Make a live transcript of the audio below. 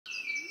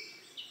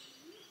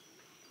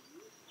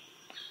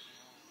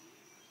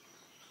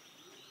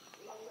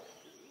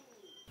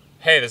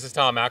Hey, this is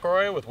Tom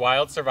McElroy with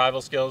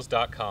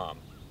wildsurvivalskills.com.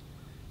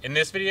 In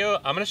this video,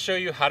 I'm going to show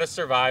you how to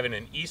survive in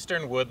an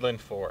eastern woodland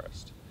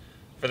forest.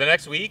 For the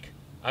next week,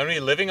 I'm going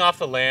to be living off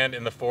the land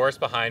in the forest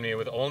behind me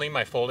with only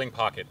my folding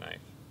pocket knife.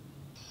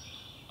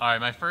 Alright,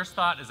 my first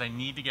thought is I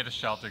need to get a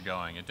shelter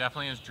going. It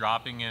definitely is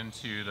dropping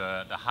into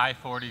the high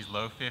 40s,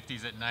 low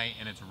 50s at night,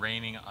 and it's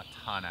raining a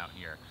ton out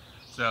here.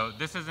 So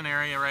this is an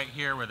area right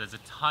here where there's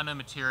a ton of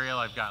material.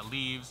 I've got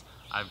leaves,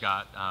 I've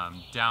got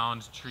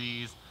downed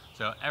trees.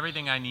 So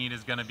everything I need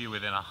is going to be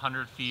within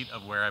 100 feet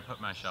of where I put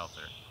my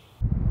shelter.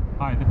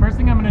 Alright, the first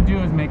thing I'm going to do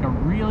is make a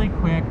really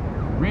quick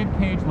rib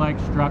cage-like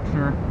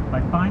structure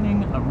by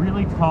finding a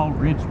really tall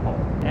ridge pole.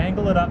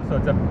 Angle it up so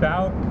it's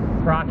about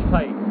crotch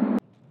height.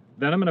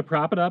 Then I'm going to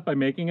prop it up by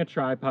making a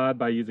tripod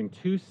by using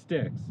 2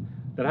 sticks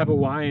that have a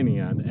Y in the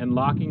end and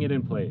locking it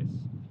in place.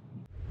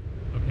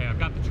 Okay, I've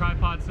got the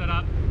tripod set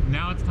up.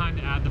 Now it's time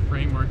to add the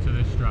framework to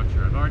this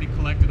structure. I've already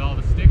collected all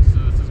the sticks, so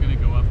this is going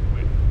to go up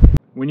quick.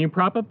 When you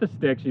prop up the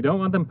sticks, you don't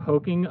want them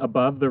poking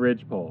above the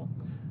ridgepole.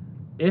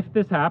 If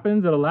this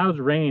happens, it allows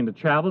rain to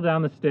travel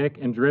down the stick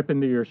and drip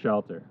into your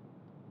shelter.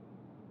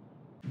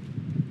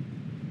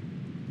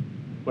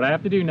 What I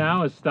have to do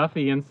now is stuff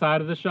the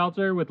inside of the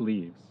shelter with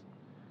leaves.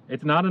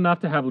 It's not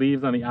enough to have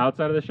leaves on the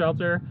outside of the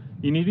shelter.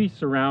 You need to be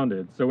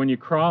surrounded, so when you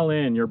crawl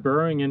in, you're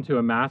burrowing into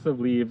a mass of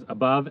leaves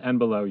above and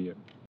below you.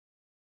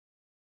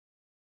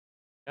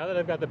 Now that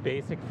I've got the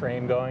basic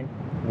frame going,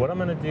 what I'm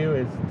going to do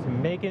is to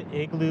make an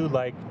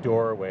igloo-like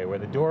doorway where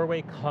the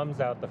doorway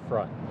comes out the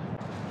front.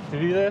 To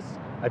do this,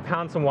 I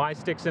pound some Y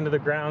sticks into the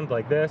ground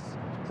like this,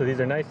 so these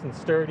are nice and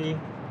sturdy,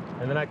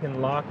 and then I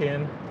can lock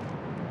in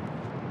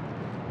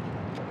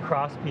a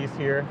cross piece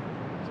here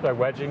just by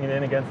wedging it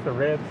in against the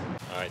ribs.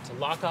 Alright, to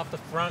lock off the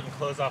front and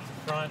close off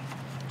the front,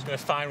 I'm just going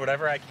to find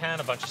whatever I can,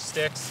 a bunch of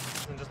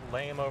sticks, and just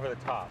lay them over the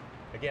top.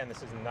 Again, this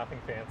is nothing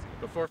fancy.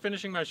 Before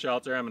finishing my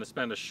shelter, I'm going to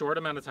spend a short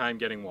amount of time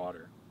getting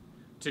water.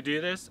 To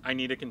do this, I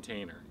need a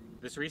container.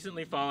 This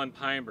recently fallen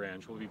pine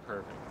branch will be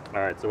perfect.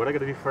 Alright, so what I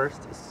gotta do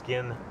first is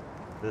skin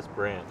this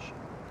branch.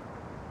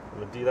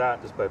 I'm gonna do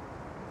that just by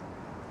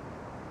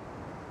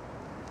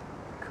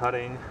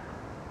cutting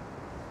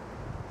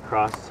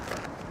across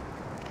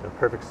a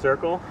perfect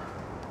circle,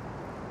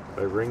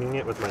 by ringing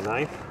it with my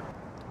knife.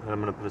 And I'm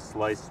gonna put a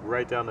slice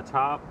right down the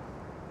top.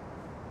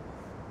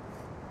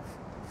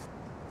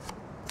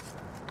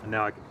 And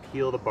now I can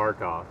peel the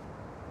bark off.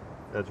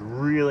 That's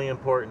really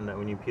important that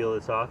when you peel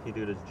this off, you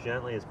do it as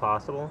gently as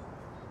possible,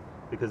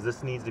 because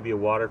this needs to be a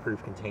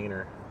waterproof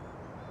container.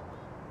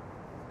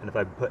 And if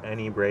I put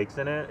any breaks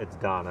in it, it's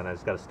done, and I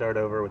just got to start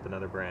over with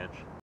another branch.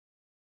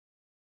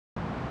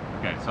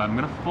 Okay, so I'm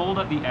going to fold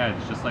at the edge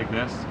just like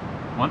this.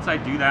 Once I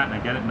do that and I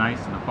get it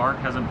nice and the bark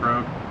hasn't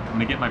broke, I'm going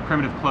to get my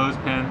primitive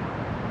clothespin,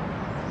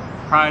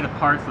 pry it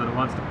apart so that it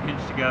wants to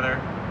pinch together,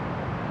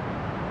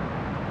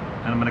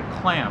 and I'm going to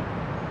clamp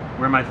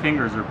where my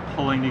fingers are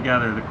pulling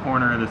together the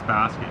corner of this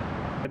basket.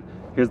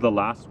 Here's the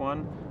last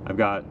one. I've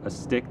got a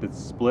stick that's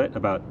split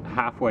about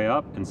halfway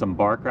up and some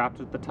bark wrapped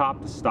at the top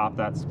to stop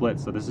that split.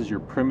 So this is your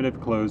primitive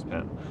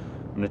clothespin.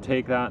 I'm going to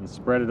take that and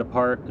spread it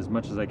apart as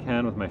much as I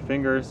can with my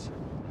fingers.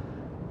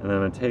 And then I'm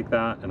going to take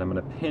that and I'm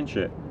going to pinch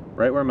it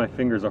right where my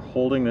fingers are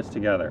holding this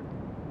together.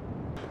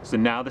 So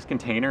now this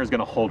container is going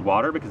to hold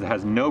water because it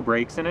has no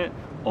breaks in it,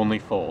 only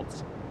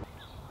folds.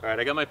 Alright,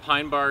 I got my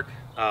pine bark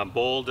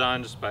bowl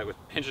done just with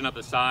pinching up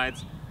the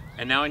sides,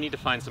 and now I need to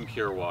find some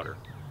pure water.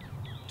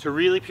 To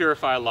really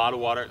purify a lot of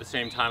water at the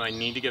same time, I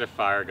need to get a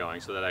fire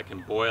going so that I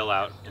can boil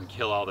out and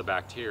kill all the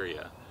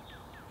bacteria.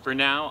 For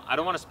now, I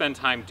don't want to spend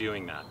time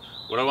doing that.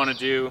 What I want to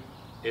do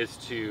is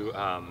to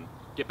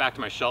get back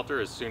to my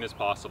shelter as soon as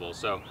possible.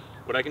 So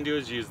what I can do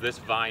is use this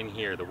vine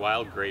here, the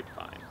wild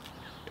grapevine.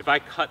 If I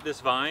cut this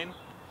vine,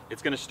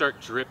 it's going to start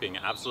dripping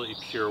absolutely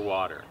pure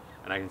water.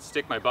 And I can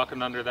stick my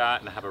bucket under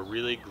that and have a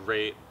really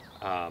great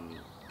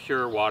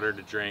pure water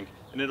to drink,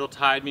 and it'll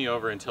tide me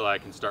over until I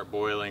can start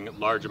boiling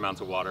large amounts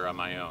of water on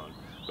my own.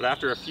 But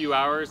after a few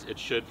hours, it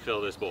should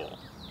fill this bowl.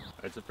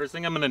 Alright, so first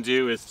thing I'm going to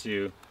do is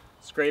to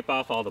scrape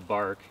off all the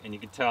bark, and you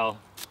can tell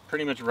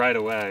pretty much right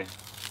away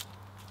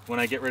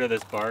when I get rid of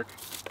this bark,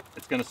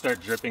 it's going to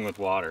start dripping with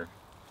water.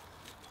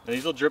 Now,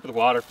 these will drip with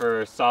water for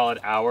a solid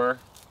hour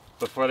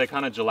before they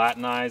kind of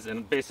gelatinize,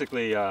 and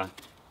basically the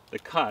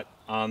cut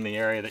on the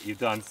area that you've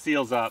done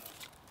seals up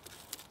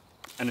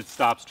and it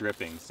stops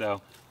dripping.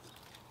 So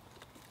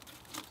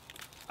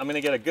I'm going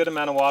to get a good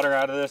amount of water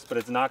out of this, but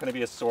it's not going to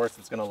be a source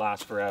that's going to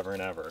last forever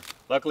and ever.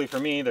 Luckily for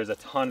me, there's a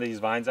ton of these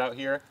vines out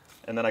here,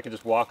 and then I can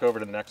just walk over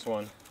to the next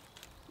one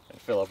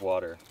and fill up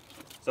water.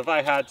 So if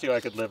I had to, I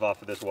could live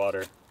off of this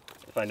water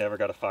if I never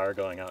got a fire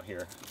going out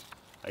here.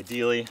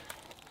 Ideally,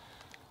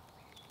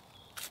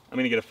 I'm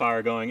going to get a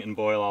fire going and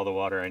boil all the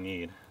water I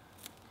need.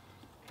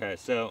 Okay,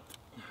 so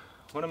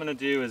what I'm going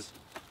to do is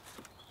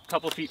a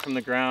couple feet from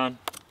the ground,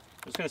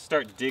 I'm just going to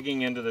start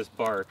digging into this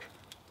bark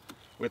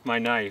with my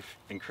knife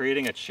and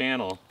creating a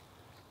channel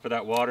for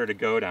that water to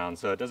go down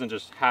so it doesn't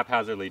just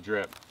haphazardly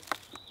drip,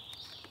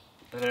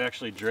 that it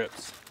actually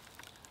drips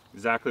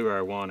exactly where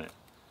I want it.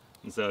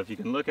 And so if you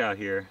can look out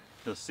here,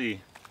 you'll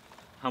see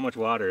how much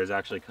water is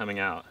actually coming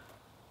out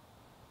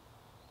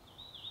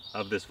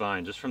of this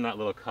vine just from that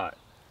little cut.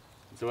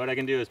 So what I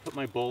can do is put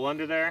my bowl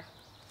under there,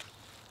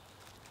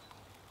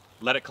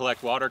 let it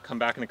collect water, come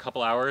back in a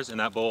couple hours, and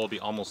that bowl will be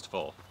almost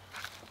full.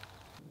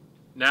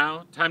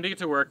 Now, time to get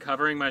to work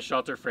covering my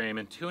shelter frame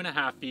in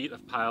 2.5 feet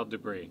of piled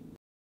debris.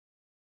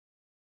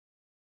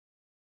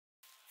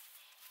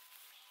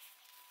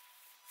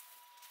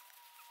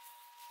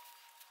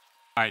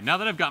 All right, now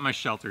that I've got my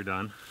shelter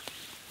done,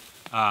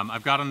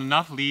 I've got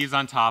enough leaves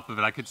on top of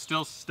it. I could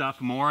still stuff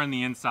more on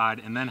the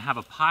inside and then have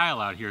a pile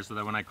out here so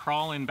that when I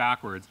crawl in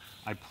backwards,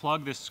 I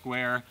plug this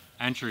square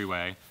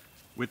entryway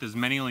with as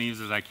many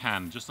leaves as I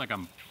can, just like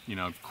I'm,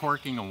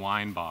 corking a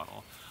wine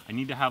bottle. I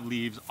need to have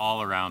leaves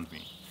all around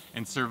me.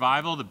 In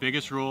survival, the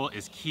biggest rule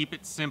is keep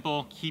it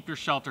simple, keep your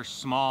shelter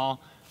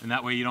small, and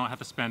that way you don't have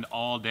to spend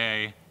all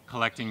day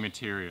collecting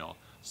material.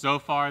 So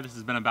far, this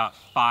has been about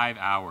 5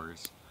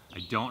 hours. I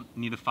don't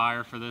need a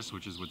fire for this,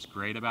 which is what's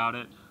great about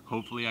it.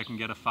 Hopefully I can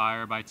get a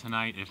fire by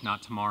tonight, if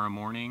not tomorrow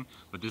morning,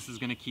 but this is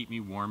gonna keep me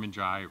warm and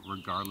dry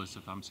regardless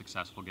if I'm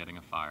successful getting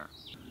a fire.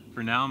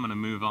 For now, I'm gonna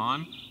move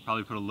on,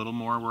 probably put a little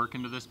more work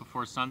into this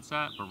before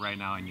sunset, but right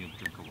now I need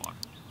a drink of water.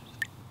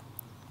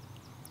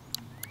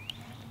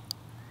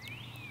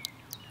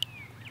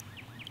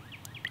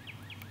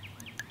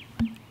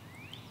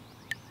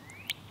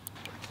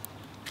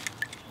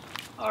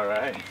 All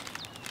right,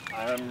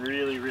 I'm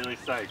really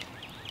psyched.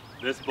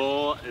 This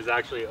bowl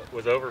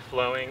was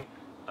overflowing,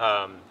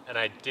 and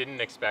I didn't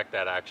expect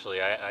that actually.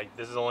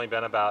 This has only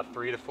been about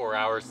 3 to 4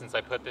 hours since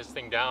I put this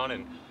thing down,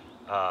 and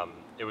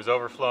it was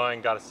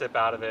overflowing, got a sip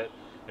out of it.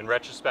 In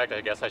retrospect,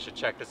 I guess I should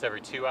check this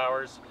every 2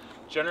 hours.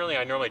 Generally,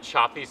 I normally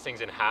chop these things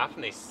in half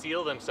and they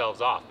seal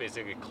themselves off,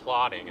 basically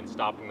clotting and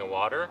stopping the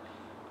water.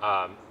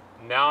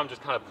 Now I'm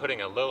just kind of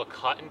putting a little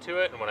cut into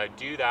it, and when I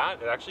do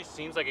that, it actually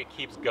seems like it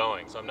keeps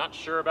going. So I'm not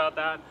sure about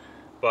that,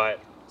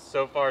 but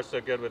so far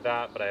so good with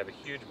that. But I have a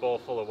huge bowl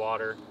full of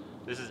water.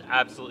 This is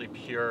absolutely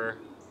pure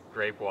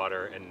grape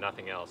water and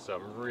nothing else, so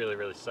I'm really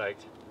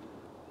psyched.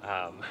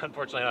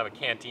 Unfortunately, I don't have a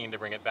canteen to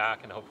bring it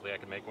back, and hopefully I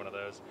can make one of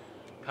those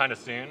kind of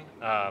soon,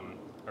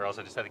 or else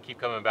I just have to keep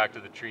coming back to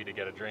the tree to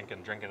get a drink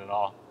and drinking it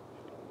all.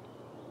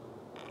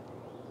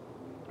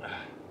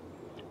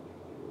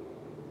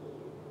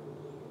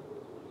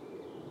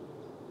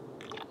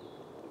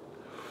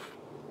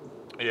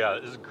 Yeah,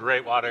 this is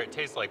great water. It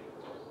tastes like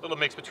a little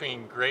mix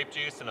between grape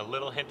juice and a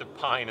little hint of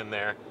pine in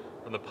there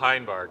from the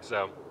pine bark.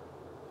 So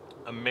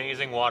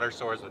amazing water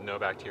source with no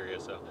bacteria.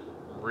 So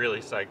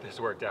really psyched this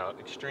worked out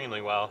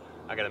extremely well.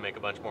 I got to make a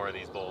bunch more of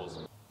these bowls.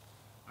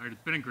 All right,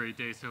 it's been a great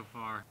day so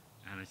far,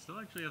 and I still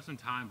actually have some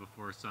time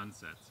before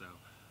sunset. So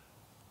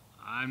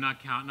I'm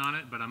not counting on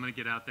it, but I'm going to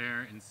get out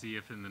there and see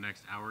if in the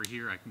next hour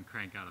here I can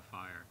crank out a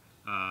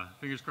fire.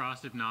 Fingers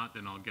crossed. If not,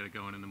 then I'll get it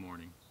going in the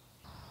morning.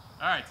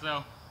 All right,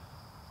 so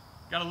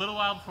got a little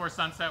while before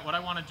sunset. What I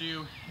want to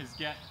do is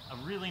get a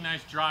really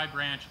nice dry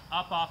branch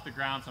up off the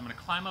ground. So I'm going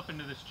to climb up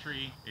into this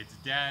tree. It's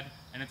dead,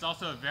 and it's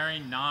also a very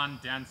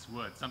non-dense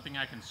wood, something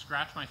I can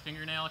scratch my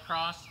fingernail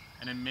across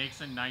and it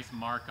makes a nice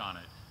mark on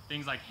it.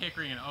 Things like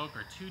hickory and oak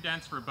are too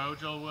dense for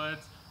bojo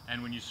woods,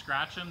 and when you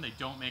scratch them, they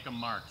don't make a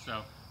mark.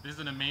 So this is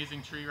an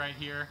amazing tree right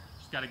here.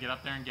 Just got to get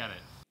up there and get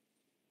it.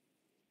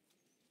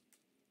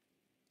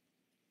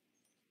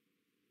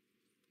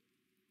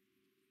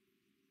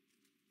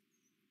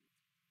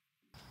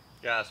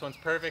 Yeah, this one's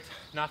perfect,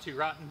 not too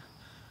rotten.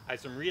 I had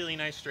some really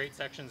nice straight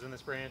sections in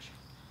this branch.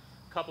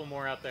 A couple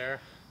more out there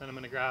that I'm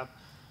gonna grab.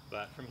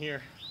 But from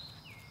here,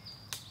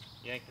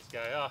 yank this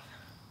guy off.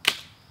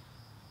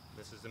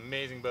 This is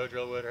amazing bow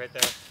drill wood right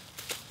there.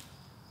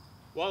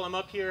 While I'm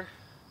up here,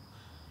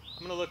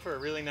 I'm gonna look for a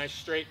really nice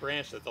straight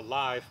branch that's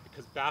alive,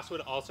 because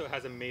basswood also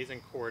has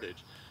amazing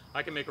cordage.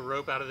 I can make a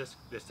rope out of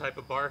this type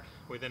of bark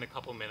within a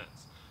couple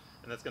minutes,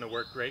 and that's gonna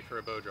work great for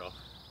a bow drill.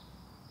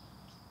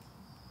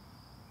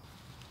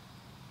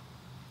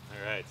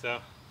 All right, so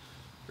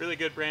really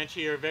good branch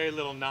here, very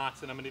little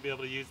knots, and I'm going to be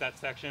able to use that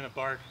section of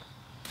bark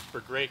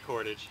for great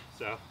cordage.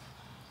 So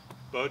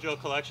bow drill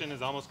collection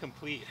is almost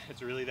complete.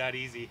 It's really that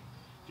easy.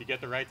 If you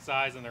get the right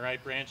size and the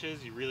right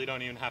branches, you really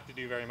don't even have to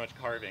do very much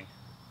carving.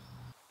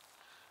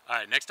 All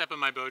right, next step in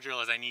my bow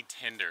drill is I need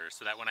tinder,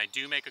 so that when I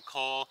do make a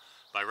coal,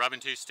 by rubbing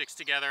 2 sticks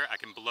together, I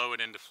can blow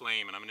it into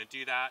flame. And I'm going to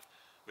do that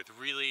with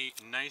really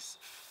nice,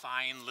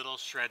 fine little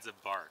shreds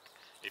of bark.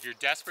 If you're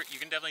desperate, you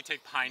can definitely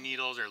take pine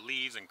needles or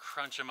leaves and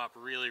crunch them up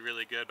really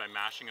good by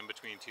mashing them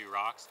between 2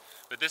 rocks.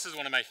 But this is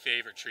one of my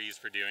favorite trees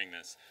for doing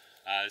this.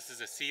 This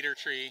is a cedar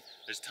tree.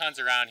 There's tons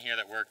around here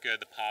that work good.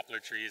 The poplar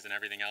trees and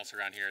everything else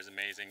around here is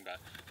amazing, but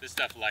this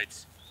stuff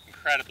lights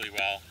incredibly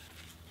well.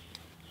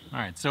 All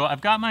right, so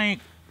I've got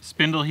my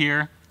spindle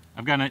here.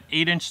 I've got an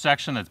 8-inch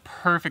section that's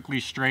perfectly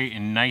straight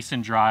and nice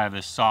and dry of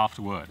this soft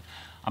wood.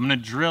 I'm gonna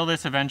drill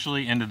this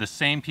eventually into the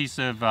same piece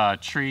of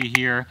tree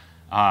here.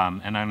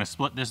 And I'm going to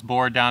split this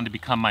board down to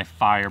become my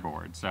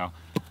fireboard. So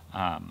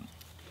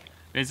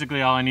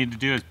basically all I need to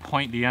do is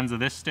point the ends of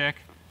this stick,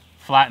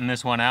 flatten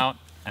this one out,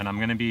 and I'm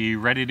going to be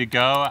ready to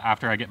go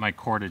after I get my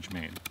cordage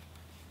made.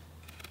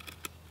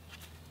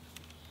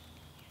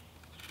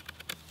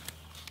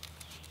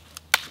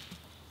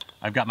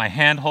 I've got my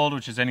handhold,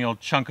 which is any old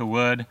chunk of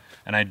wood,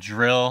 and I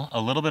drill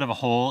a little bit of a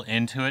hole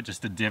into it,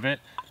 just a divot.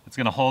 It's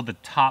gonna hold the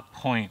top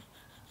point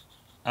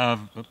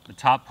of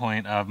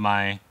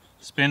my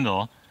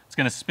spindle. It's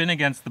gonna spin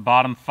against the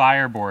bottom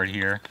fireboard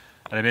here,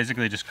 but I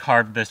basically just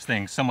carved this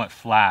thing somewhat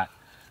flat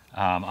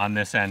on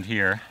this end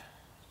here.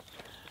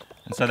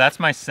 And so that's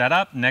my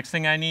setup. Next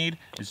thing I need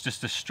is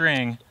just a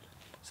string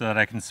so that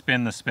I can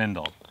spin the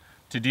spindle.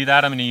 To do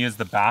that, I'm gonna use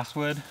the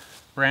basswood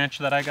branch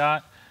that I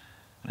got.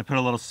 I put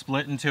a little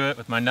split into it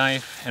with my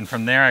knife, and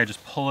from there I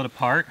just pull it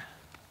apart.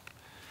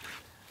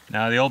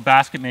 Now the old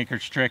basket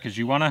maker's trick is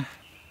you wanna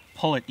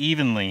pull it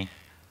evenly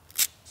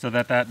so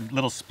that that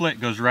little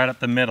split goes right up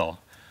the middle.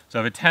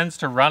 So if it tends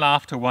to run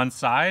off to one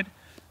side,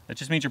 that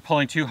just means you're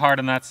pulling too hard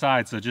on that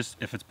side. So just,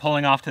 if it's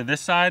pulling off to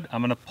this side,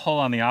 I'm gonna pull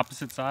on the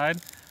opposite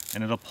side,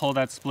 and it'll pull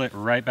that split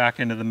right back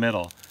into the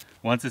middle.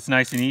 Once it's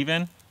nice and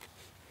even,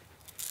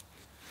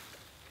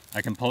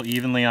 I can pull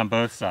evenly on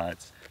both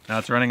sides. Now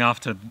it's running off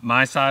to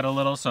my side a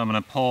little, so I'm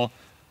gonna pull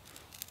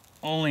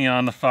only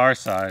on the far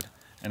side,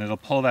 and it'll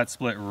pull that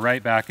split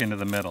right back into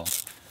the middle.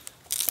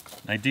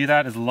 I do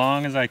that as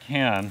long as I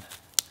can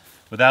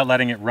without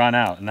letting it run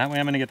out, and that way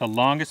I'm gonna get the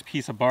longest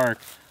piece of bark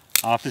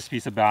off this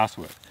piece of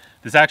basswood.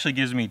 This actually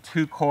gives me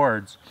 2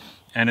 cords,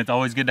 and it's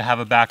always good to have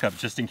a backup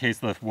just in case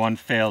the one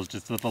fails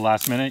just at the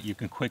last minute. You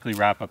can quickly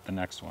wrap up the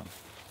next one.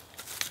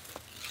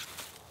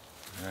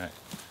 All right.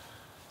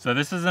 So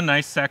this is a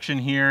nice section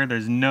here.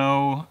 There's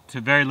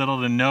very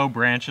little to no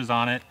branches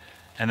on it,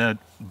 and the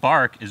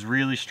bark is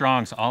really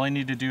strong, so all I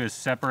need to do is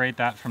separate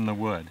that from the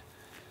wood.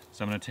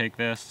 So I'm gonna take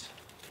this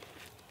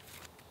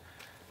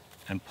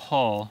and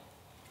pull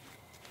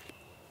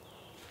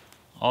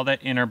all that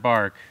inner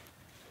bark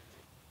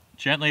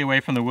gently away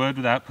from the wood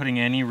without putting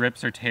any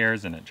rips or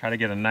tears in it. Try to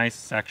get a nice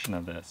section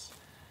of this.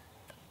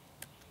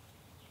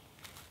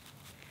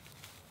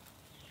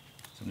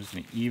 So I'm just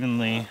going to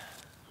evenly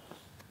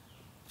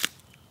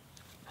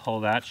pull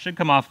that. Should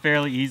come off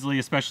fairly easily,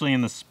 especially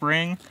in the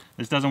spring.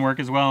 This doesn't work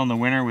as well in the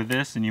winter with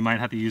this, and you might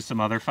have to use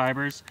some other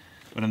fibers.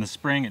 But in the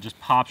spring, it just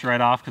pops right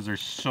off because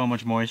there's so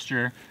much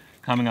moisture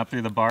coming up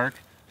through the bark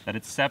that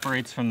it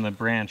separates from the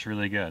branch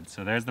really good.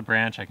 So there's the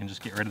branch, I can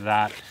just get rid of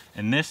that.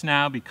 And this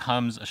now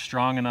becomes a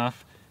strong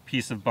enough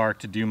piece of bark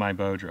to do my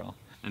bow drill.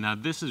 And now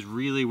this is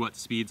really what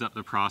speeds up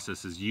the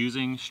process, is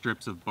using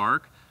strips of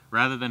bark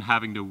rather than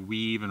having to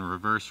weave and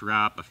reverse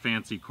wrap a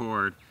fancy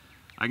cord.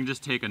 I can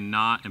just take a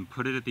knot and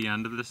put it at the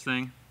end of this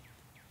thing.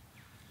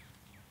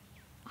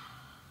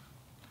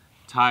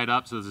 Tie it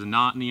up so there's a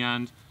knot in the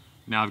end.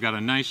 Now I've got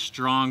a nice,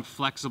 strong,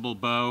 flexible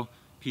bow,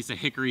 piece of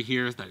hickory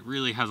here that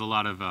really has a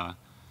lot of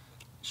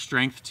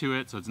strength to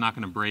it, so it's not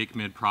going to break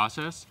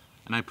mid-process.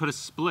 And I put a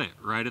split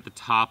right at the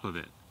top of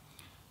it.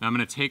 Now I'm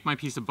going to take my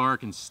piece of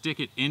bark and stick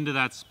it into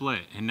that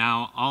split, and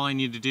now all I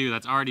need to do,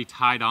 that's already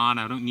tied on,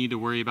 I don't need to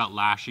worry about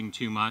lashing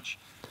too much.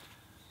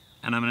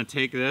 And I'm going to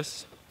take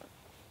this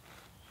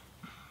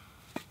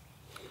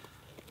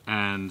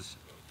and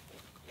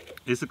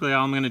basically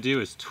all I'm going to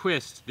do is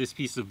twist this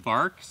piece of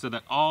bark so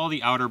that all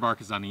the outer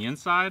bark is on the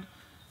inside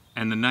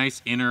and the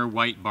nice inner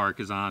white bark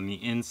is on the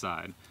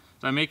inside.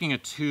 So I'm making a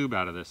tube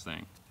out of this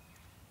thing.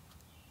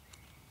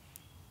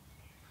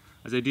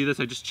 As I do this,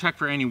 I just check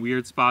for any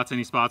weird spots,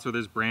 any spots where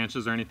there's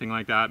branches or anything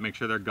like that. Make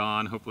sure they're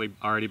gone. Hopefully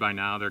already by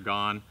now they're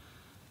gone.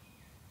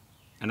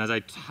 And as I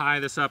tie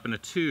this up in a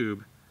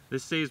tube,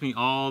 this saves me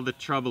all the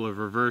trouble of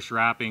reverse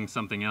wrapping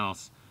something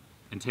else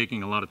and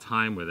taking a lot of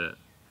time with it.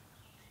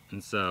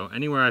 And so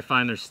anywhere I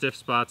find there's stiff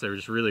spots, I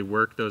just really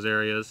work those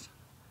areas.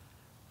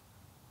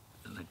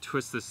 And I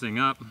twist this thing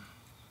up.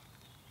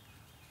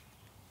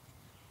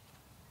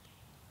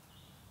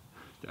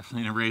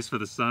 Definitely in a race for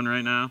the sun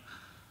right now.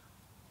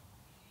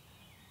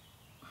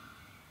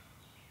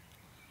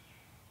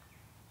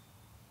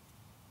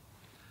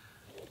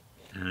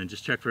 And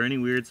just check for any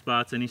weird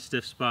spots, any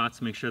stiff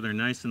spots, make sure they're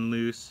nice and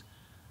loose,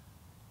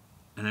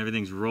 and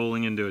everything's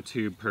rolling into a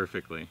tube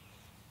perfectly.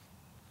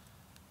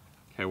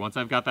 Okay, once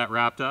I've got that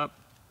wrapped up,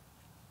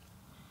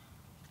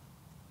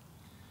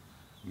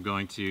 I'm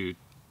going to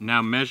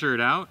now measure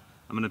it out.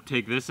 I'm going to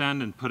take this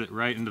end and put it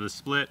right into the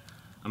split.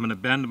 I'm going to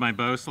bend my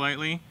bow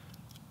slightly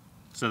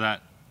so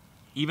that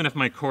even if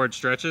my cord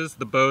stretches,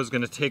 the bow is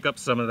going to take up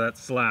some of that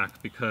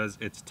slack because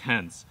it's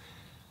tense.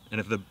 And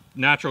if the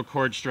natural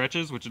cord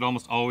stretches, which it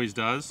almost always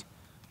does,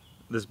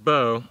 this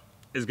bow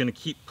is going to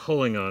keep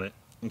pulling on it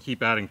and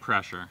keep adding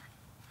pressure.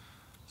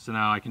 So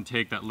now I can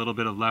take that little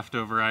bit of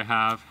leftover I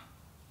have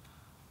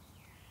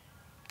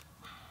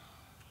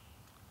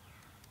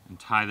and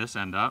tie this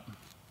end up.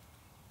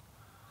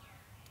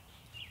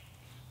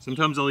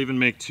 Sometimes I'll even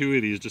make 2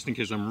 of these just in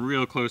case I'm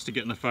real close to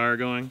getting the fire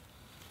going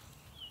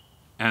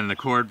and the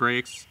cord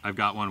breaks. I've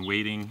got one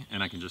waiting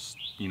and I can just,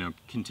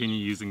 continue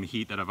using the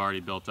heat that I've already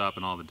built up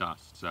and all the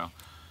dust. So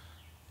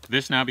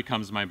this now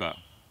becomes my bow.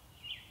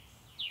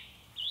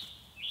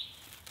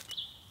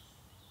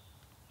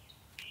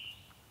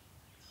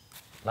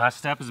 Last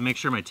step is to make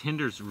sure my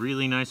tinder's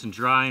really nice and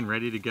dry and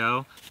ready to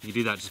go. You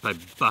can do that just by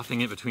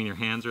buffing it between your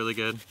hands really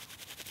good.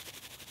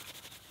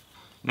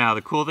 Now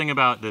the cool thing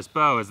about this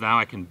bow is now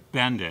I can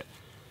bend it.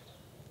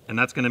 And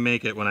that's gonna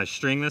make it, when I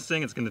string this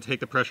thing, it's gonna take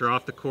the pressure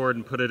off the cord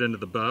and put it into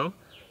the bow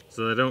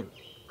so that I don't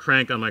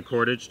crank on my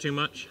cordage too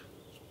much.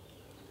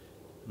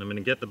 And I'm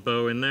gonna get the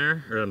bow in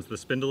there, or the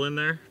spindle in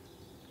there.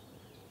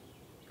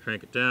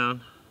 Crank it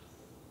down.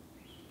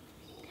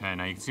 Okay,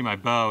 now you can see my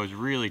bow is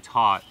really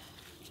taut.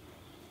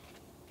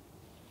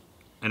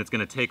 And it's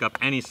gonna take up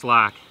any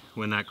slack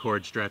when that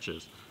cord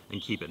stretches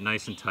and keep it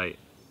nice and tight.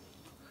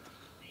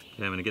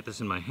 Okay, I'm gonna get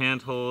this in my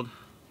handhold.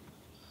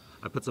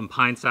 I put some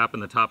pine sap in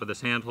the top of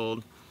this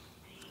handhold.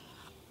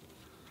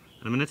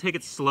 And I'm gonna take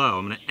it slow.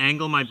 I'm gonna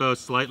angle my bow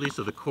slightly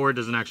so the cord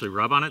doesn't actually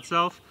rub on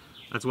itself.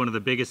 That's one of the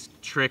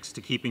biggest tricks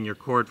to keeping your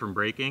cord from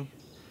breaking,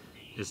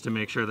 is to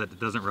make sure that it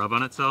doesn't rub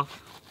on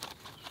itself.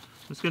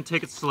 I'm just gonna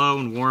take it slow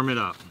and warm it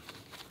up.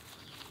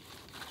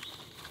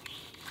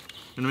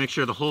 I'm gonna make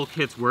sure the whole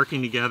kit's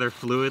working together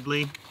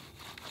fluidly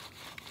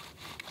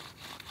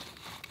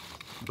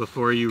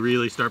before you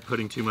really start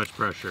putting too much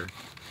pressure.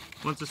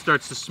 Once it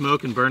starts to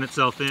smoke and burn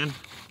itself in,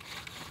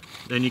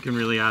 then you can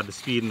really add the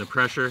speed and the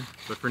pressure.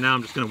 But for now,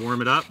 I'm just gonna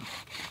warm it up.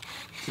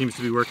 Seems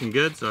to be working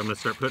good, so I'm gonna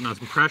start putting on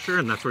some pressure,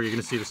 and that's where you're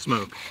gonna see the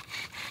smoke.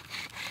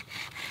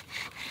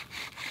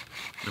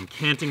 I'm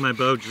canting my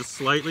bow just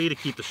slightly to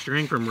keep the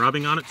string from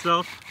rubbing on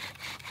itself.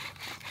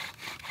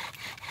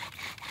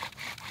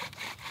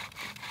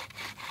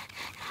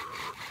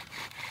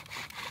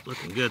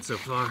 Looking good so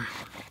far.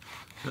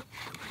 Oh,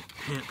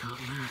 pant caught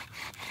in there.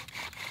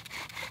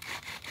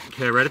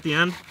 Okay, right at the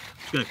end, I'm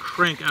just gonna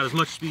crank out as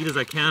much speed as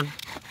I can.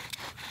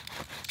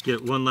 Just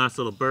get one last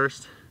little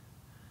burst.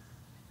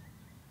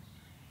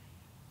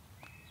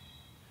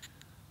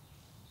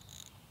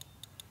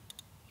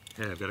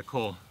 Okay, I've got a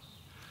coal.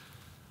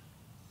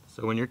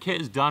 So when your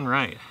kit is done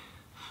right,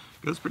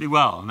 it goes pretty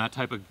well, and that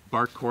type of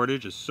bark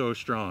cordage is so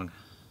strong.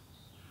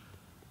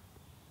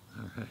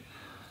 All right.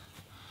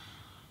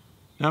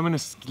 Now I'm gonna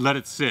let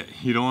it sit.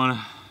 You don't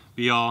wanna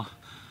be all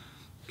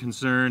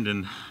concerned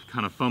and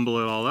kind of fumble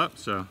it all up,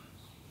 so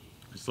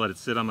just let it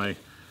sit on my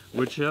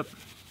wood chip.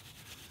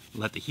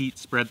 Let the heat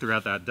spread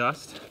throughout that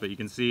dust, but you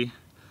can see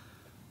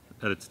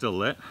that it's still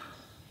lit.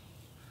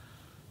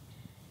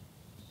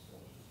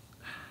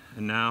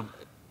 And now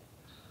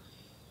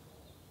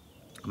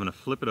I'm gonna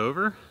flip it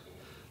over.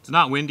 It's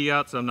not windy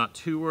out, so I'm not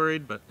too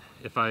worried, but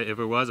if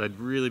it was, I'd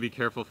really be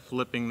careful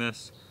flipping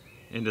this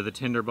into the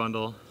tinder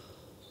bundle.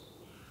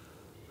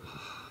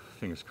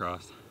 Fingers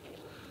crossed.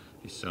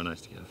 It'd be so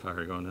nice to get a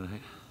fire going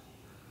tonight.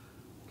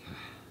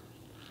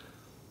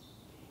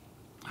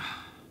 Okay.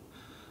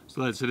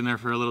 So let it sit in there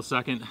for a little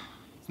second.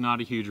 It's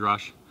not a huge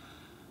rush,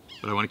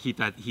 but I want to keep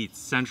that heat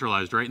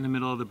centralized right in the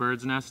middle of the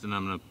bird's nest, and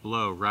I'm going to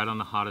blow right on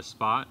the hottest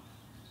spot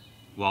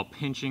while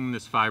pinching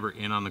this fiber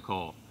in on the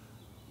coal.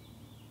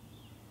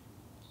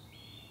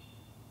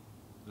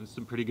 There's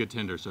some pretty good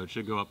tinder, so it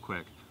should go up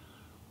quick.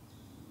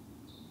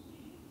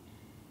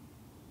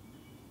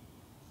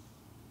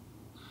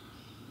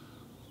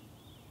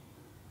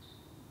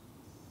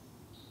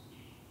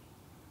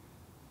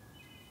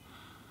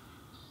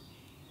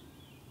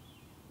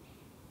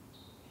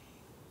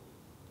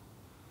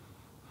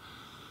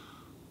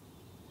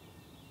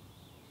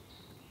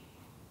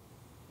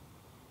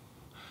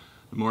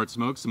 The more it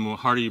smokes, the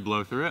harder you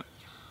blow through it.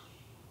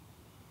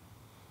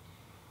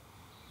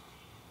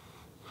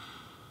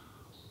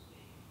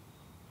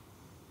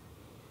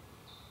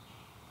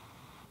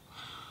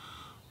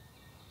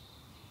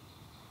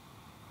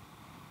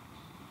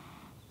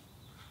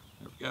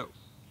 There we go.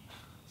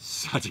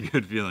 Such a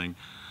good feeling.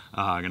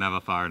 I'm gonna have a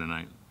fire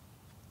tonight.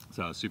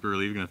 So super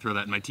relieved. Gonna throw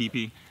that in my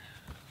teepee.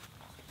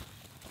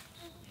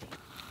 All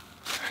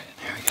right,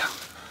 there we go.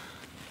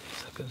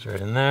 So that goes right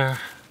in there.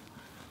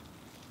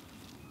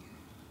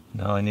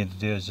 Now all I need to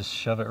do is just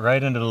shove it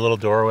right into the little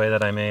doorway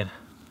that I made.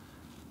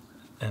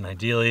 And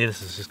ideally,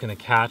 this is just gonna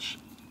catch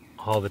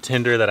all the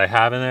tinder that I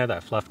have in there,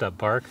 that fluffed up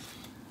bark.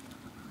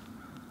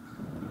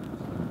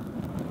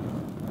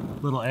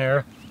 Little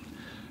air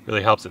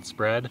really helps it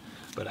spread,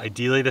 but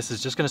ideally this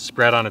is just gonna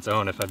spread on its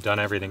own if I've done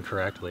everything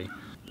correctly.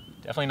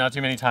 Definitely not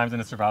too many times in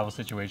a survival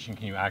situation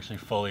can you actually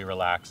fully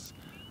relax,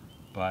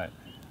 but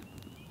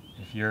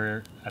if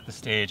you're at the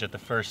stage at the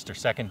first or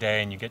second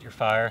day and you get your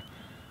fire,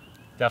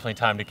 definitely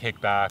time to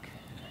kick back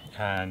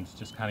and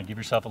just kind of give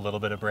yourself a little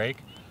bit of break.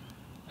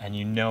 And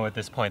you know at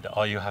this point that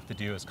all you have to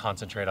do is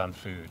concentrate on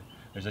food.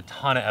 There's a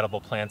ton of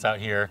edible plants out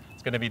here.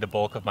 It's going to be the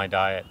bulk of my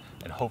diet,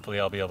 and hopefully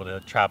I'll be able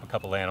to trap a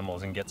couple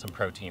animals and get some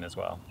protein as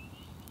well.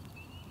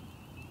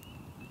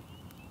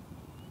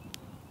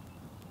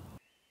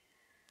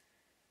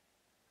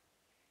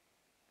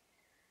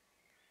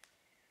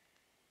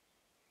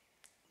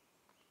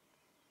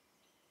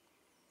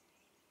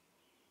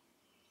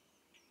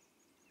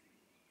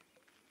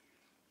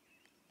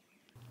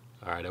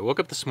 All right, I woke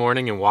up this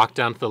morning and walked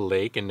down to the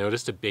lake and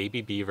noticed a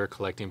baby beaver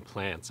collecting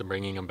plants and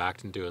bringing them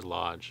back into his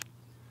lodge.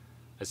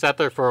 I sat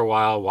there for a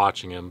while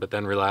watching him, but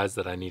then realized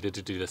that I needed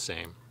to do the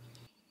same.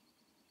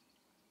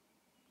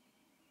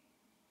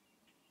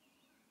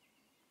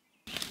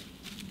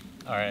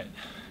 All right,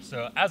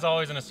 So as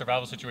always in a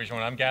survival situation,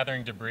 when I'm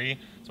gathering debris,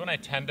 it's when I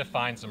tend to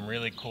find some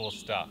really cool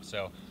stuff.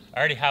 So I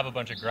already have a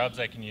bunch of grubs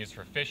I can use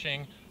for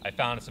fishing. I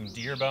found some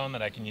deer bone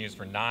that I can use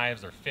for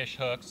knives or fish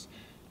hooks.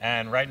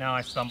 And right now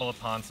I stumble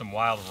upon some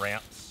wild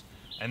ramps.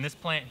 And this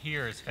plant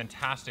here is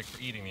fantastic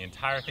for eating. The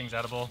entire thing's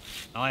edible.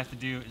 All I have to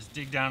do is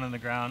dig down in the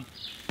ground,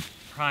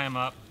 pry them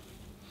up,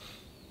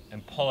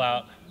 and pull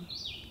out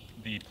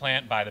the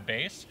plant by the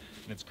base.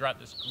 And it's got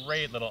this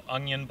great little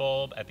onion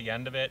bulb at the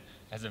end of it.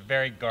 It has a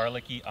very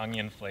garlicky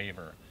onion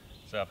flavor.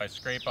 So if I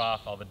scrape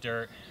off all the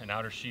dirt and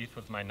outer sheath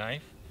with my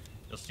knife,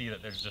 you'll see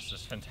that there's just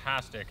this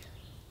fantastic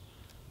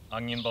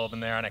onion bulb in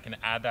there, and I can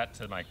add that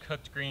to my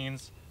cooked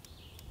greens,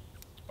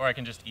 or I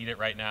can just eat it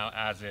right now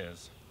as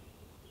is.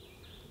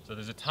 So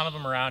there's a ton of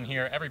them around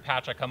here. Every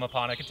patch I come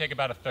upon, I can take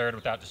about a third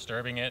without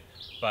disturbing it,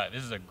 but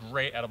this is a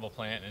great edible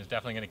plant and it's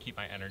definitely going to keep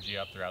my energy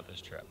up throughout this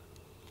trip.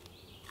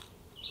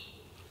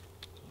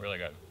 Really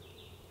good.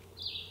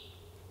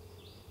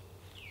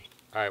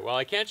 All right, well,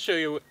 I can't show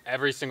you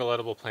every single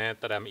edible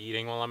plant that I'm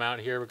eating while I'm out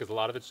here because a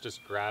lot of it's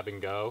just grab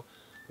and go.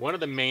 One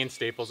of the main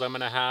staples I'm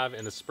gonna have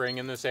in the spring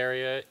in this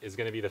area is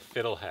gonna be the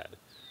fiddlehead.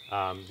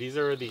 These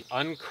are the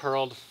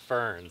uncurled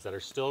ferns that are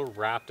still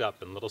wrapped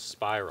up in little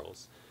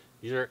spirals.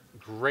 These are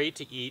great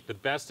to eat. The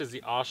best is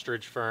the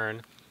ostrich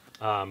fern,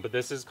 but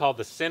this is called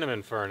the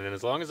cinnamon fern, and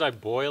as long as I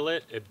boil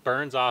it, it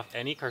burns off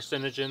any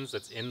carcinogens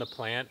that's in the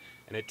plant,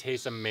 and it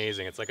tastes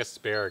amazing. It's like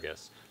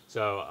asparagus.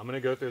 So I'm gonna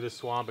go through the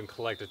swamp and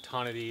collect a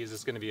ton of these.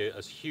 It's gonna be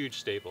a huge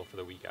staple for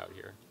the week out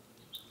here.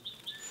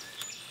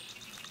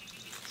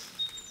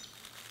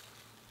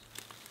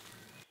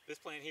 This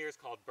plant here is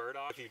called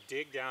burdock. If you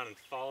dig down and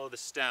follow the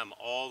stem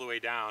all the way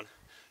down,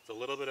 it's a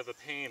little bit of a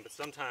pain, but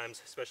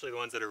sometimes, especially the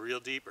ones that are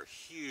real deep, are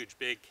huge,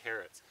 big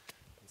carrots.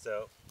 And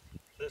so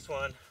this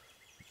one,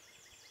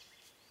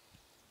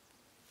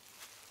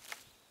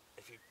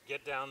 if you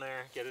get down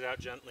there, get it out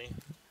gently.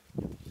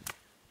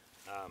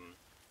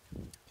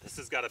 This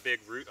has got a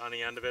big root on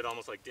the end of it,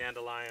 almost like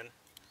dandelion,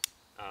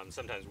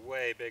 sometimes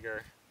way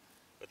bigger,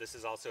 but this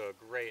is also a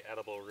great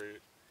edible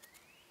root.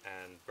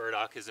 And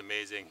burdock is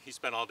amazing. If you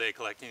spent all day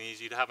collecting these,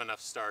 you'd have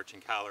enough starch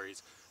and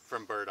calories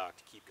from burdock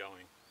to keep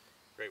going.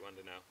 Great one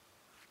to know.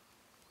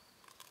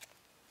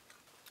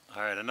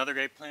 All right, another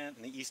great plant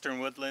in the eastern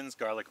woodlands,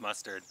 garlic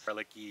mustard.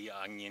 Garlicky,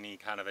 oniony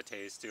kind of a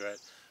taste to it,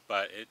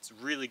 but it's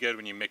really good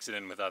when you mix it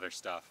in with other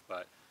stuff.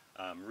 But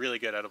really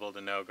good edible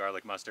to know,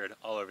 garlic mustard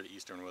all over the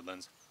eastern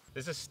woodlands.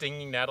 This is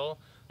stinging nettle.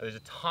 There's a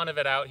ton of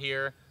it out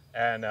here,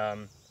 and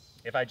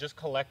if I just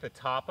collect the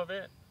top of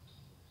it,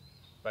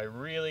 by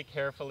really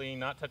carefully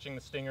not touching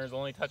the stingers,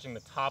 only touching the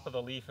top of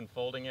the leaf and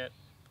folding it,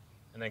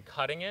 and then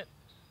cutting it,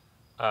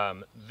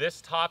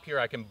 this top here,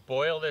 I can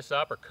boil this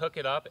up or cook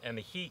it up, and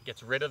the heat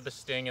gets rid of the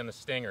sting and the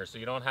stinger, so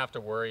you don't have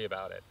to worry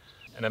about it.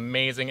 An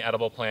amazing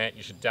edible plant.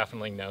 You should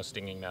definitely know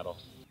stinging nettle.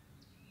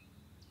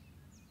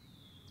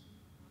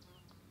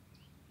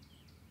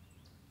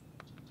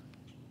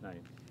 Nice.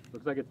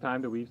 Looks like it's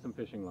time to weave some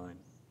fishing line.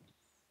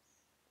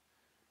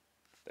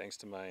 Thanks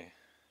to my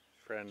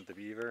friend the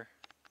beaver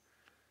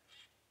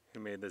who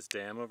made this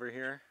dam over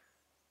here.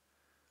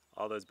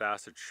 All those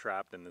bass are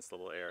trapped in this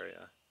little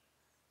area.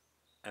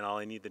 And all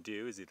I need to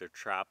do is either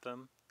trap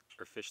them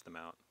or fish them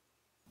out.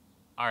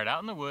 All right,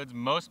 out in the woods,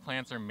 most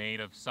plants are made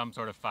of some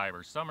sort of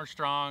fiber. Some are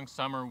strong,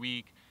 some are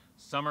weak,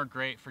 some are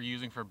great for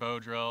using for bow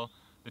drill.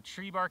 The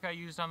tree bark I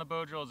used on the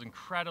bow drill is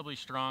incredibly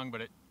strong,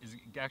 but it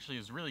actually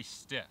is really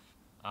stiff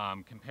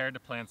compared to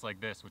plants like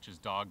this, which is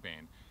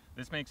dogbane.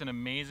 This makes an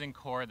amazing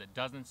cord that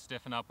doesn't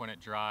stiffen up when it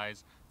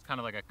dries. It's kind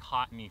of like a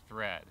cottony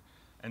thread.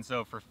 And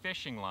so for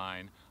fishing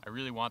line, I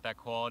really want that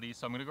quality,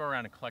 so I'm gonna go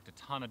around and collect a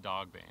ton of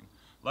dogbane.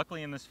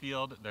 Luckily in this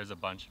field, there's a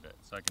bunch of it.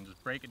 So I can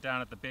just break it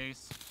down at the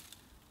base,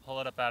 pull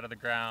it up out of the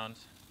ground,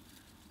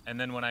 and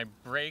then when I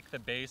break the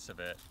base of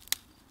it,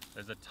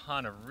 there's a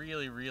ton of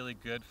really, really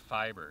good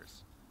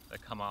fibers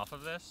that come off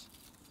of this.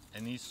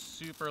 And these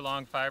super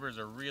long fibers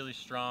are really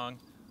strong.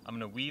 I'm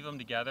gonna weave them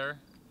together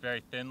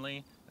very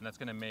thinly, and that's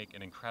gonna make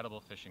an incredible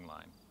fishing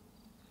line.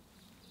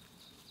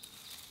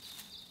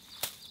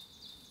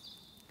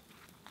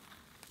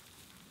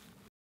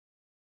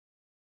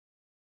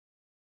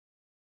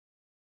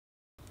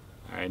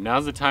 All right,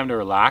 now's the time to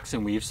relax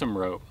and weave some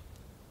rope.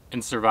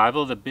 In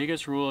survival, the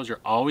biggest rule is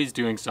you're always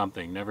doing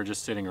something, never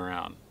just sitting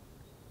around.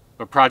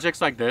 But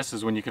projects like this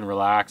is when you can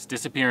relax,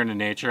 disappear into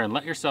nature, and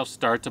let yourself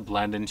start to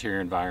blend into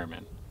your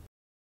environment.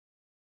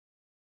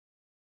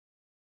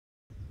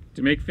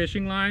 To make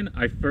fishing line,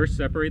 I first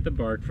separate the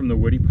bark from the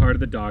woody part of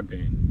the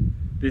dogbane.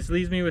 This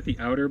leaves me with the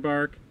outer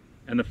bark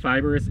and the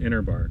fibrous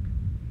inner bark.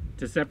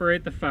 To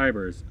separate the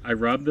fibers, I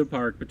rub the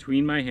bark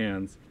between my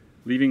hands,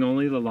 leaving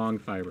only the long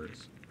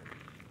fibers.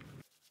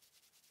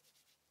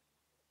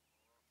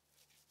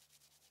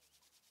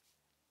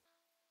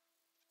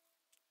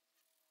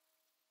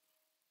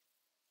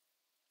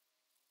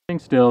 Sitting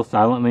still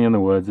silently in the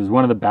woods is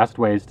one of the best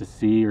ways to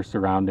see your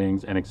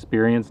surroundings and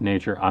experience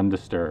nature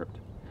undisturbed.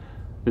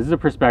 This is a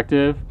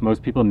perspective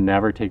most people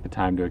never take the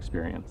time to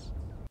experience.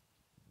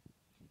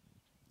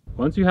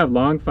 Once you have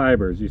long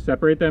fibers, you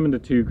separate them into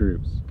two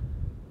groups.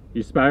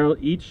 You spiral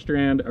each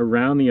strand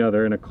around the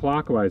other in a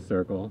clockwise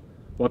circle,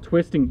 while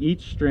twisting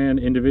each strand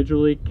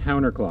individually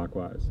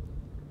counterclockwise.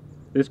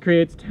 This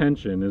creates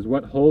tension, is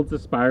what holds the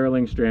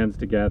spiraling strands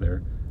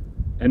together,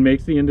 and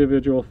makes the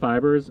individual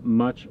fibers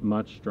much,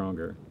 much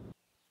stronger.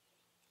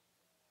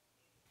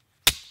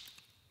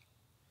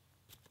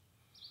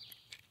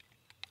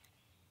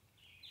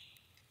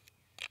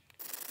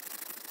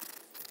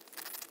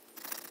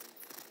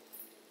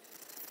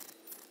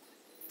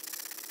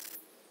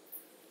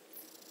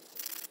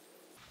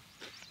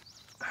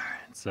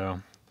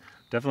 So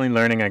definitely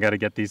learning I got to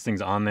get these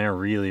things on there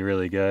really,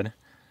 really good.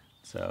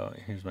 So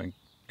here's my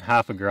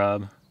half a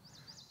grub.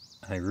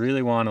 I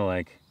really want to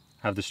like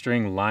have the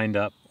string lined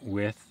up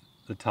with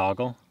the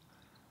toggle.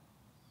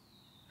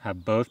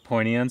 Have both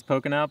pointy ends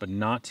poking out, but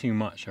not too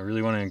much. I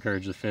really want to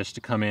encourage the fish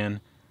to come in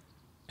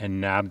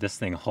and nab this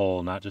thing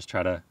whole, not just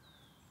try to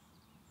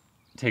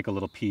take a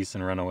little piece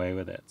and run away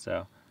with it.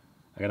 So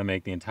I got to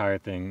make the entire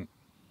thing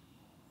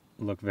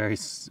look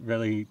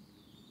really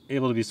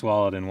able to be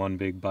swallowed in one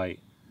big bite,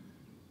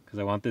 because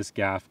I want this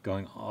gaff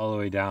going all the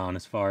way down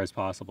as far as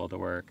possible to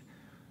work.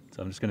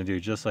 So I'm just going to do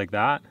just like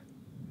that.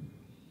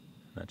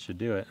 That should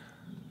do it.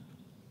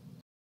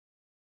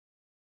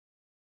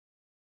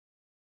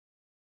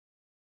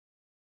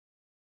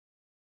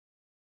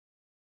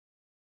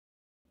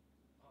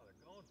 Oh, they're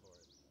going for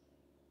it.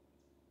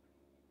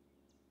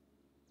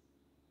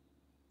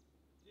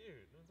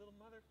 Dude, those little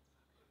motherfuckers.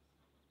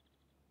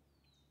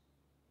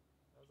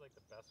 That was like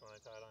the best one I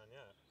tied on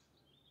yet.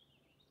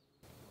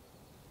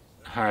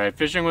 Alright,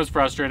 fishing was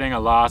frustrating. I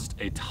lost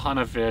a ton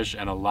of fish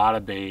and a lot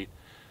of bait.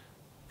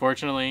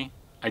 Fortunately,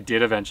 I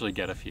did eventually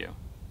get a few.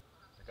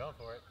 They're going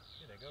for it.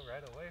 Dude, they go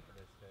right away for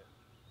this bit.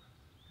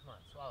 Come on,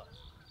 swallow it.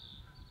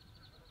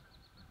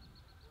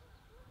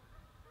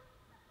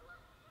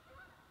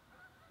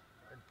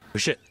 Oh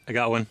shit, I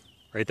got one.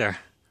 Right there.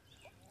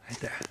 Right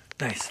there.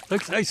 Nice.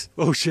 Looks nice.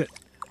 Oh shit.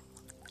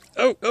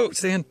 Oh,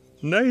 sand.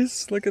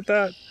 Nice. Look at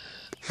that.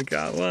 I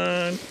got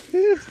one.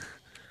 Whew.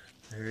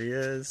 There he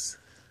is.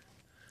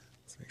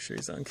 Let's make sure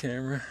he's on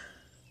camera.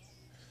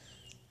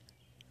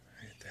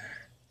 Right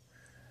there.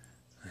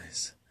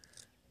 Nice.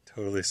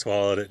 Totally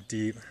swallowed it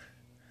deep.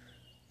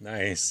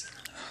 Nice.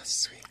 Oh,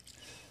 sweet.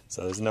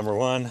 So there's number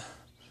one.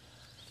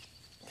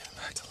 Get him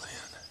back to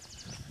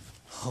land.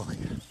 Oh my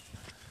god.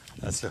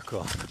 That's so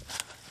cool.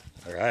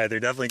 Alright, they're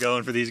definitely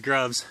going for these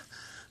grubs.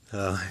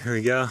 So here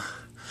we go.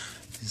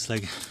 Just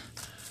like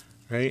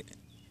right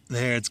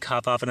there, it's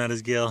cop popping out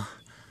his gill.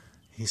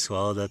 He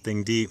swallowed that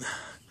thing deep.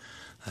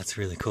 That's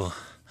really cool.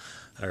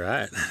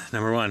 Alright,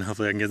 number one.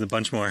 Hopefully I can get a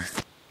bunch more.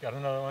 Got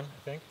another one,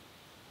 I think.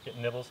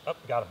 Getting nibbles. Oh,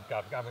 got him.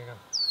 Right there.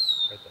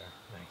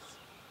 Nice.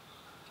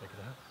 Check it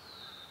out.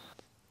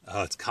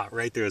 Oh, it's caught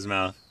right through his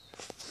mouth.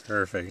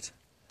 Perfect.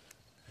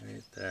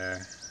 Right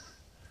there.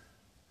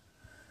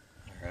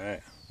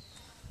 Alright.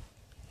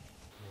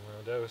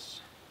 Numero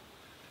dos.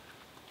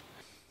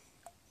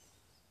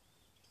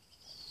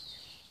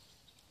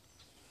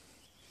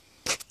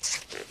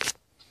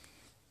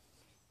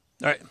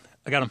 Alright,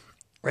 I got him.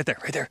 Right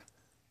there.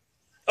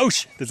 Oh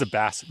shit, there's a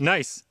bass.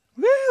 Nice.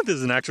 Woo, this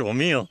is an actual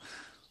meal.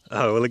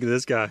 Oh, look at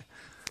this guy.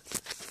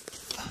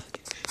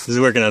 This is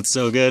working out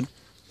so good.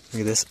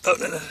 Look at this. Oh,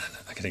 no.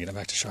 I gotta get him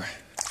back to shore.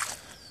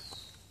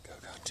 Go,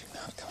 do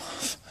not come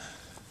off.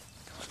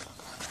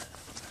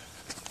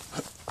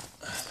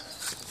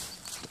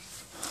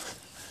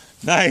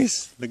 Come on.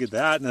 Nice. Look at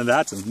that. Now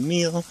that's a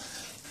meal.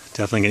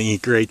 Definitely gonna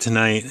eat great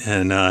tonight.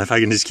 And if I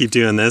can just keep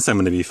doing this, I'm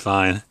gonna be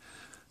fine.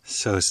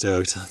 So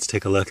stoked. Let's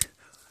take a look.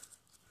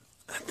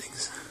 That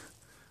thing's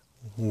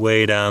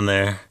way down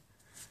there.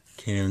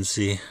 Can't even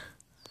see.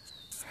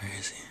 Where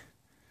is he?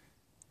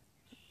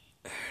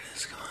 There it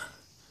is. Come on.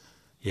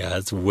 Yeah,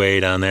 it's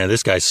way down there.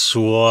 This guy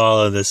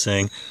swallowed this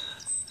thing.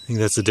 I think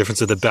that's the difference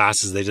with the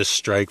bass, is they just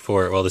strike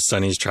for it while the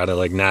sunnies try to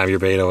like nab your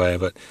bait away.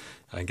 But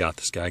I got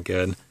this guy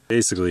good.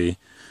 Basically,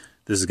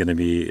 this is going to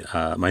be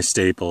my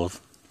staple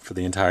for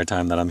the entire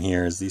time that I'm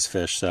here, is these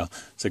fish. So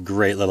it's a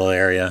great little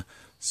area.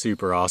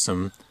 Super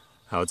awesome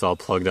how it's all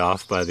plugged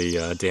off by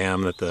the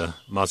dam that the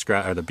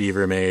muskrat or the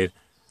beaver made,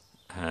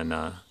 and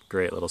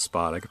great little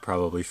spot. I could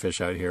probably fish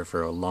out here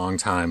for a long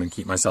time and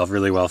keep myself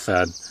really well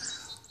fed.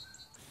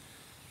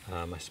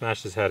 I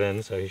smashed his head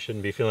in, so he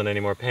shouldn't be feeling any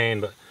more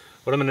pain, but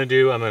what I'm going to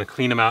do, I'm going to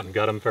clean him out and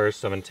gut him first.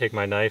 So I'm going to take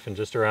my knife and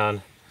just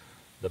around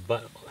the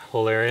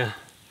butthole area,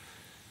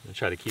 I'm going to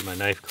try to keep my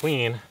knife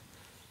clean, and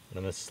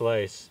I'm going to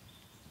slice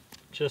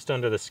just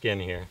under the skin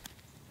here,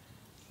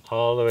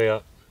 all the way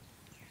up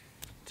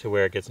to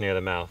where it gets near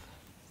the mouth.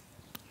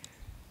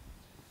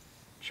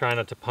 Try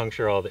not to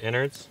puncture all the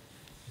innards.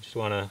 You just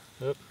want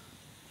to,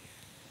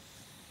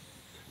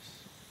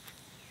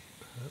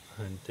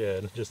 I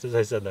did, just as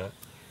I said that.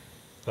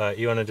 But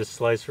you want to just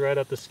slice right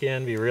up the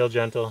skin, be real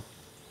gentle.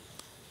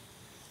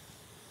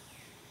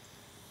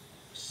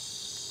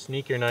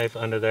 Sneak your knife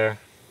under there.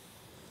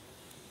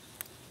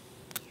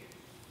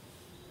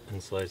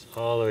 And slice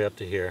all the way up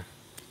to here.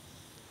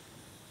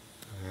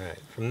 Alright,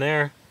 from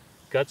there,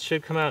 guts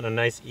should come out in a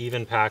nice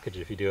even package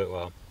if you do it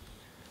well.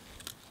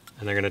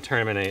 and they're going to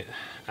terminate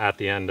at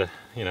the end,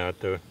 you know, at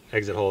the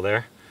exit hole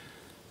there.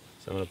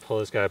 So I'm going to pull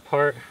this guy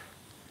apart.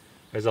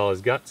 There's all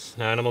his guts.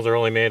 Now animals are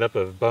only made up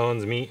of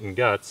bones, meat, and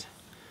guts.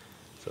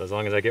 So as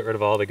long as I get rid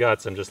of all the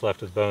guts, I'm just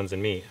left with bones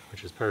and meat,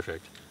 which is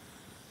perfect.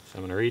 So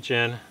I'm going to reach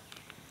in.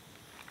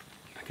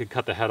 I could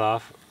cut the head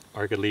off,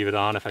 or I could leave it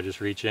on if I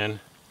just reach in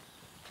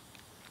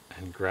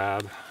and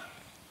grab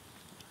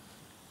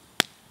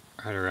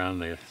right around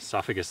the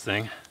esophagus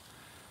thing.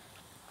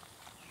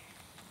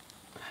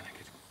 And I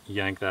could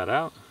yank that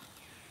out,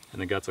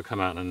 and the guts will come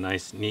out in a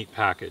nice, neat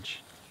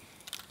package.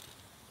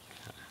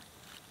 Okay.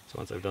 So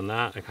once I've done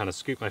that, I kind of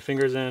scoop my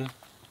fingers in,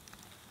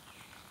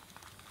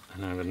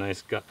 and I have a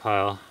nice gut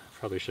pile.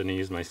 Probably shouldn't have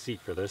used my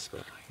seat for this,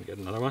 but I can get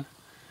another one.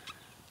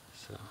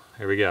 So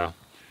here we go.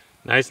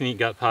 Nice, neat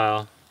gut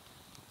pile.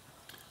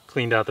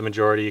 Cleaned out the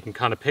majority. You can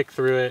kind of pick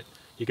through it.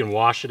 You can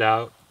wash it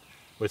out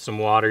with some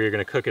water. You're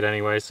going to cook it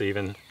anyway, so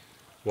even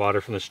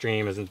water from the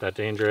stream isn't that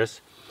dangerous.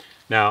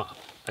 Now,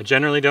 I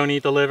generally don't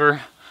eat the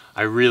liver.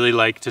 I really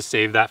like to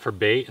save that for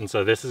bait, and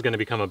so this is going to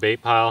become a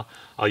bait pile.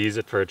 I'll use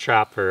it for a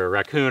trap for a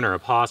raccoon or a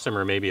possum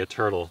or maybe a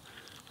turtle.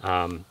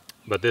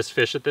 But this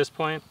fish at this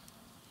point,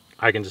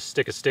 I can just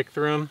stick a stick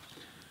through him,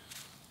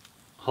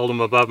 hold him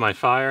above my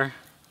fire,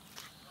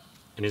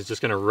 and he's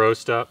just going to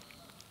roast up,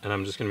 and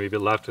I'm just going to be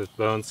left with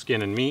bone,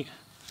 skin, and meat.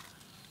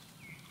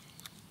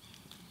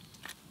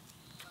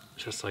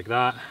 Just like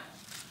that.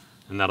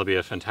 And that'll be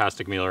a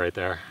fantastic meal right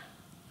there.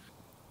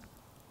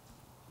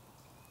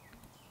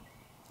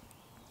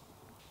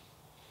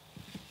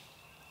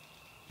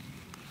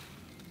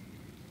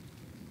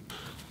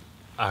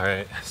 All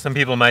right, some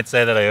people might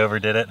say that I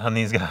overdid it on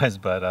these guys,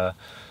 but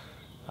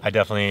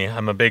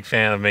I'm a big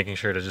fan of making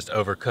sure to just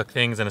overcook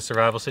things in a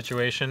survival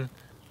situation.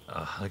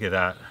 Look at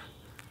that.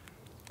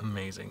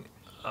 Amazing.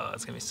 Oh,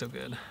 it's gonna be so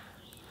good.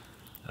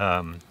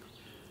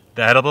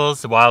 The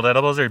edibles, the wild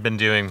edibles, have been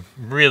doing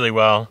really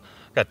well.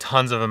 Got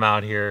tons of them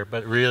out here,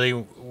 but really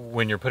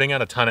when you're putting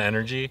out a ton of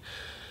energy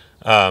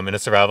in a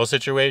survival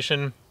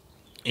situation,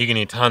 you can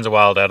eat tons of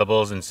wild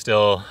edibles and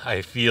still,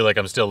 I feel like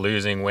I'm still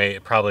losing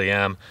weight, probably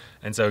am.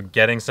 And so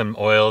getting some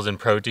oils and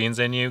proteins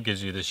in you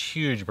gives you this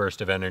huge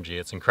burst of energy.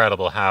 It's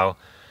incredible how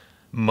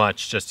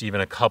much just even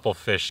a couple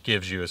fish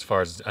gives you as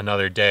far as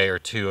another day or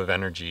two of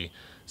energy.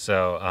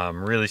 So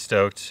I'm really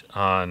stoked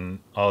on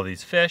all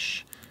these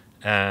fish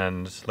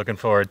and looking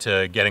forward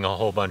to getting a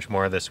whole bunch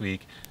more this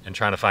week and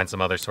trying to find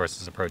some other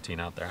sources of protein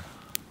out there.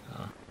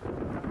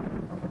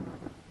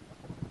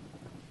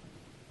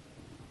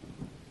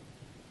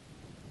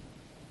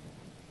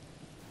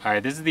 All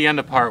right, this is the end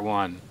of part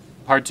 1.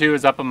 Part 2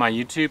 is up on my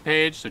YouTube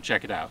page, so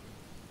check it out.